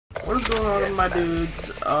What is going on, my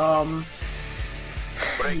dudes?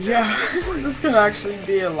 Yeah, this could actually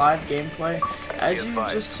be a live gameplay. As you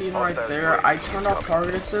just seen right there, I turned off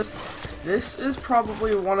target assist. This is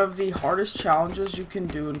probably one of the hardest challenges you can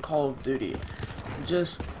do in Call of Duty.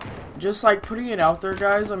 Just like putting it out there,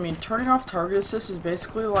 guys. I mean, turning off target assist is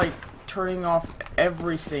basically like turning off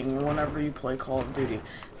everything whenever you play Call of Duty.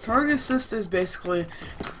 Target assist is basically,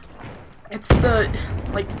 it's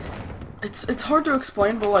hard to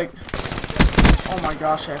explain, but like, oh my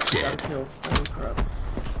gosh, I actually got a kill. Holy crap.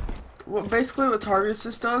 Well, basically what target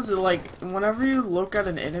assist does is, like, whenever you look at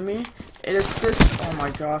an enemy, it assists, oh my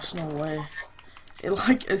gosh, no way. It,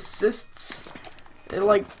 like, assists, it,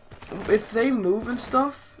 like, if they move and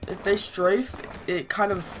stuff, if they strafe, it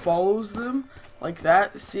kind of follows them, like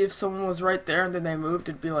that. See if someone was right there and then they moved,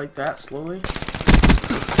 it'd be like that, slowly.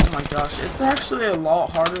 Oh my gosh, it's actually a lot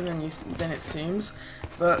harder than it seems.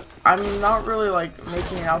 But I'm not really, like,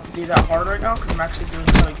 making it out to be that hard right now, because I'm actually doing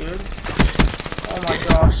kind of good. Oh my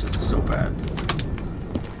gosh, this is so bad.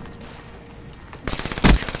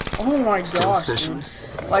 Oh my gosh, dude.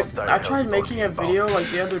 Like, I tried making a video,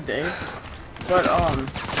 like, the other day, but,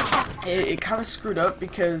 it kind of screwed up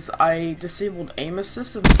because I disabled aim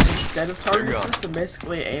assist instead of target assist, and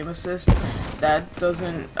basically aim assist, that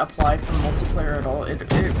doesn't apply for multiplayer at all. It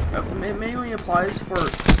mainly applies for,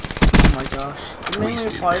 oh my gosh, it mainly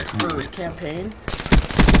applies for campaign.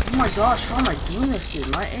 Oh my gosh, how am I doing this, dude?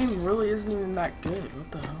 My aim really isn't even that good.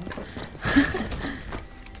 What the hell?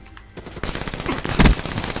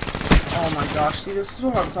 Oh my gosh, see, this is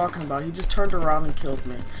what I'm talking about. He just turned around and killed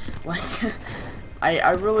me. Like,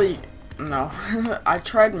 I really, no. I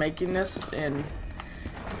tried making this, and,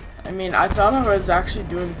 I mean, I thought I was actually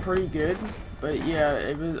doing pretty good, but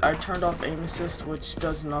yeah, I turned off aim assist, which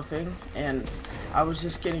does nothing, and I was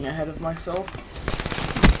just getting ahead of myself.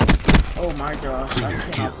 Oh my gosh, I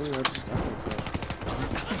cannot believe I just got this.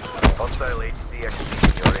 Hostile HC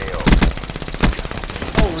executing your AO.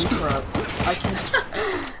 Holy crap. I can't.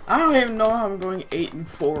 I don't even know how I'm going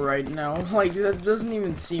 8-4 right now. Like, that doesn't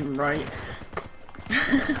even seem right.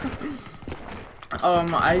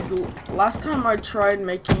 Last time I tried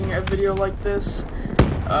making a video like this,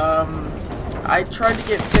 I tried to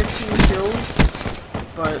get 15 kills,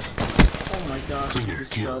 but oh my gosh, dude,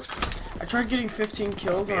 this sucks. I tried getting 15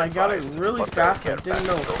 kills and I got it really fast. I didn't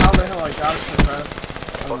know how the hell I got it so fast.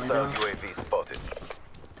 Oh my gosh.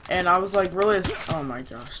 And I was like really, oh my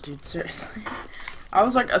gosh, dude, seriously. I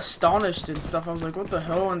was like astonished and stuff. I was like, what the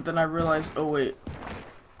hell? And then I realized, oh wait,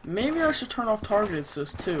 maybe I should turn off target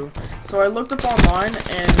assist too. So I looked up online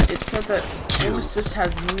and it said that aim assist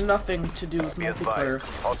has nothing to do with multiplayer.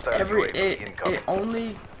 It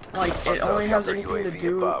only has anything to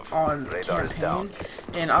do on campaign,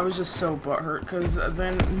 and I was just so butthurt because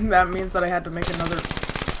then that means that I had to make another.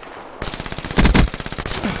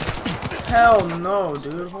 Hell no,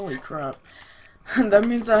 dude! Holy crap! That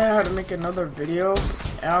means that I had to make another video,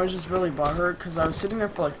 and I was just really butthurt because I was sitting there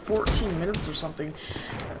for like 14 minutes or something,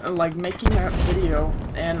 like making that video,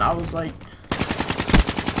 and I was like,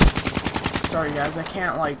 sorry guys, I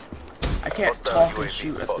can't talk and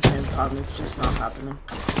shoot at the same time. It's just not happening.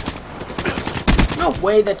 No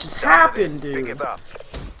way that just happened, dude.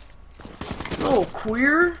 Oh,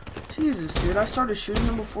 queer? Jesus, dude. I started shooting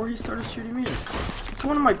him before he started shooting me. It's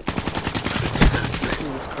one of my...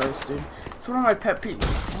 Jesus Christ, dude. It's one of my pet peeves.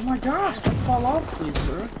 Oh my gosh, don't fall off, please,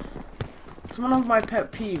 sir. It's one of my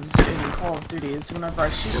pet peeves in Call of Duty. It's whenever I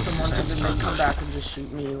shoot someone and then they come back and just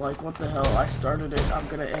shoot me. Like, what the hell? I started it. I'm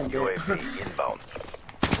gonna end it.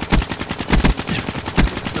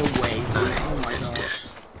 No way. Oh my gosh.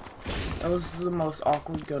 That was the most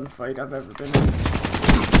awkward gunfight I've ever been in.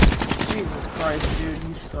 Jesus Christ, dude,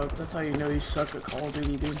 you suck. That's how you know you suck at Call of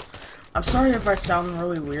Duty, dude. I'm sorry if I sound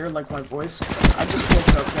really weird, like my voice. I just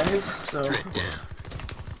woke up, guys, so...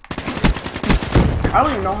 I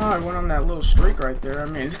don't even know how I went on that little streak right there. I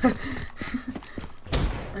mean...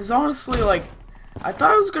 It's honestly, like... I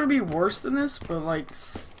thought it was gonna be worse than this, but, like...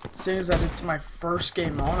 Seeing as that it's my first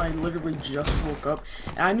game on, I literally just woke up,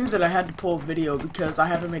 and I knew that I had to pull a video because I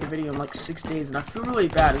haven't made a video in like 6 days, and I feel really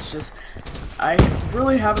bad. It's just, I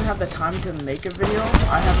really haven't had the time to make a video.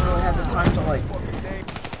 I haven't really had the time to like,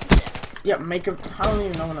 yeah, I don't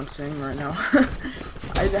even know what I'm saying right now.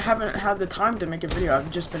 I haven't had the time to make a video.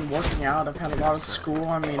 I've just been working out. I've had a lot of school.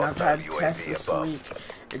 I mean, I've had tests this week.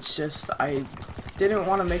 It's just, I didn't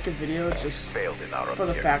want to make a video just for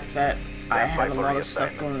the fact that I had a lot of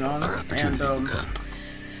stuff going on, and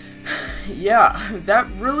yeah, that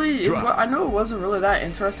really, I know it wasn't really that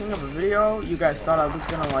interesting of a video. You guys thought I was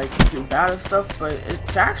gonna like do bad and stuff, but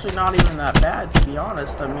it's actually not even that bad, to be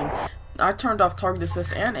honest. I mean, I turned off target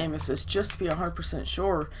assist and aim assist just to be 100%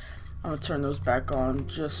 sure. I'm gonna turn those back on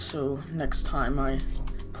just so next time I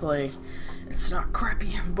play it's not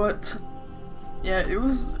crappy. But yeah, it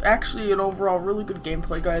was actually an overall really good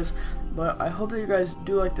gameplay, guys. But I hope that you guys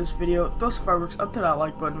do like this video. Throw some fireworks up to that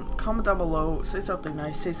like button. Comment down below. Say something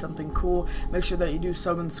nice. Say something cool. Make sure that you do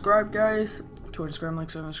sub and subscribe, guys. To Instagram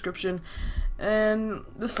links in the description. And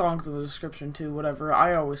the song's in the description too. Whatever.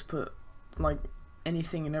 I always put like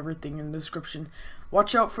anything and everything in the description.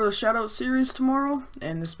 Watch out for the Shoutout series tomorrow.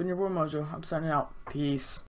 And this has been your boy Mojo. I'm signing out. Peace.